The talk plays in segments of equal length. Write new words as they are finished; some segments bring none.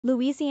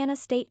Louisiana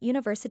State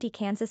University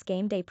Kansas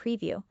Game Day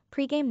Preview,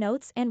 Pregame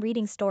Notes and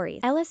Reading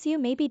Stories. LSU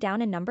may be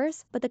down in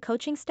numbers, but the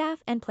coaching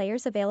staff and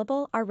players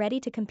available are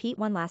ready to compete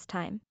one last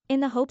time. In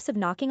the hopes of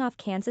knocking off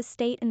Kansas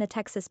State in the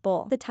Texas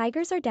Bowl, the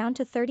Tigers are down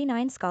to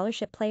 39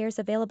 scholarship players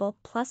available,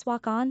 plus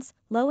walk-ons,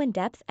 low in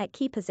depth at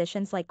key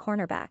positions like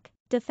cornerback,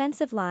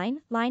 defensive line,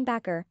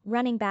 linebacker,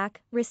 running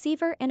back,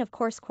 receiver and of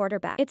course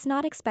quarterback. It's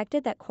not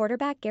expected that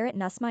quarterback Garrett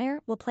Nussmeier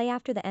will play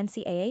after the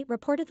NCAA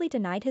reportedly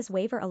denied his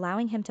waiver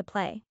allowing him to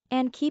play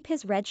and keep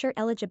his redshirt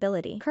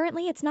eligibility.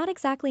 Currently, it's not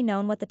exactly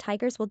known what the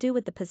Tigers will do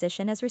with the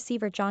position, as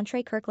receiver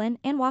Jontre Kirklin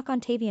and walk-on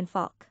Tavion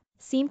Faulk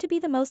seem to be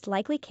the most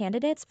likely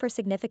candidates for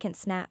significant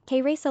snaps.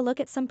 Here's a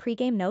look at some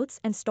pregame notes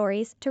and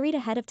stories to read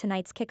ahead of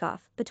tonight's kickoff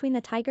between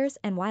the Tigers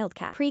and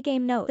Wildcats.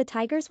 Pregame note: the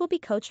Tigers will be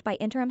coached by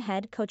interim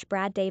head coach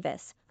Brad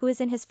Davis, who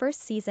is in his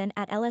first season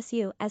at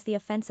LSU as the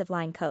offensive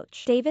line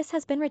coach. Davis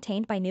has been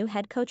retained by new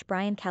head coach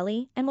Brian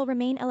Kelly and will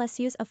remain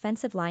LSU's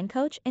offensive line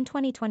coach in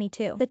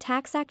 2022. The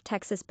TaxAct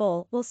Texas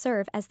Bowl will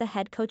serve as the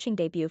head coaching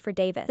debut for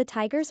Davis. The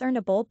Tigers earned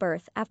a bowl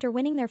berth after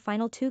winning their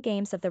final 2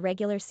 games of the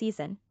regular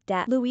season.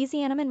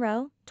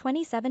 Louisiana-Monroe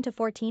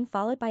 27-14,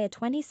 followed by a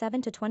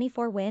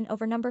 27-24 win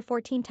over number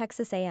 14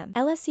 Texas A&M.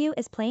 LSU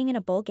is playing in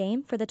a bowl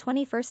game for the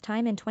 21st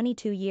time in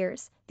 22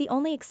 years. The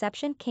only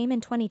exception came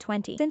in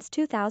 2020. Since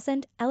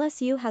 2000,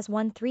 LSU has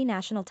won 3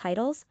 national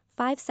titles,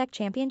 5 SEC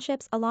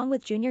championships along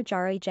with junior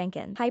Jaray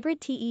Jenkins. Hybrid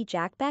TE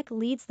Jack Bech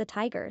leads the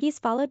Tigers. He's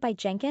followed by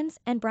Jenkins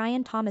and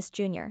Brian Thomas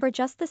Jr. For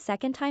just the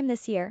second time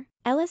this year,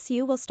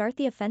 LSU will start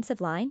the offensive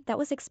line that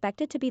was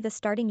expected to be the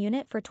starting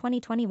unit for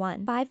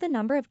 2021. 5 the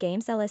number of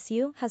games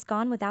LSU has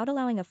gone without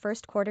allowing a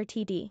first quarter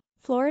TD.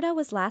 Florida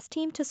was last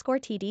team to score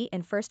TD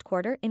in first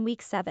quarter in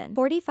week 7.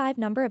 45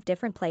 number of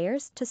different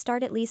players to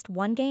start at least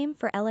one game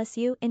for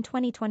LSU in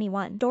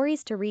 2021.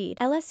 Stories to read: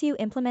 LSU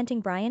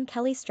implementing Brian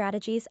Kelly's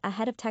strategies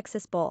ahead of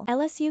Texas Bowl.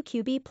 LSU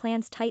QB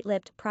plans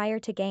tight-lipped prior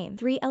to game.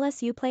 3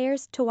 LSU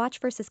players to watch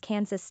versus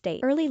Kansas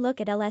State. Early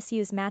look at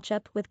LSU's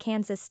matchup with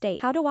Kansas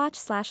State. How to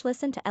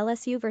watch/listen to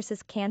LSU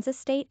versus Kansas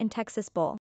State in Texas Bowl.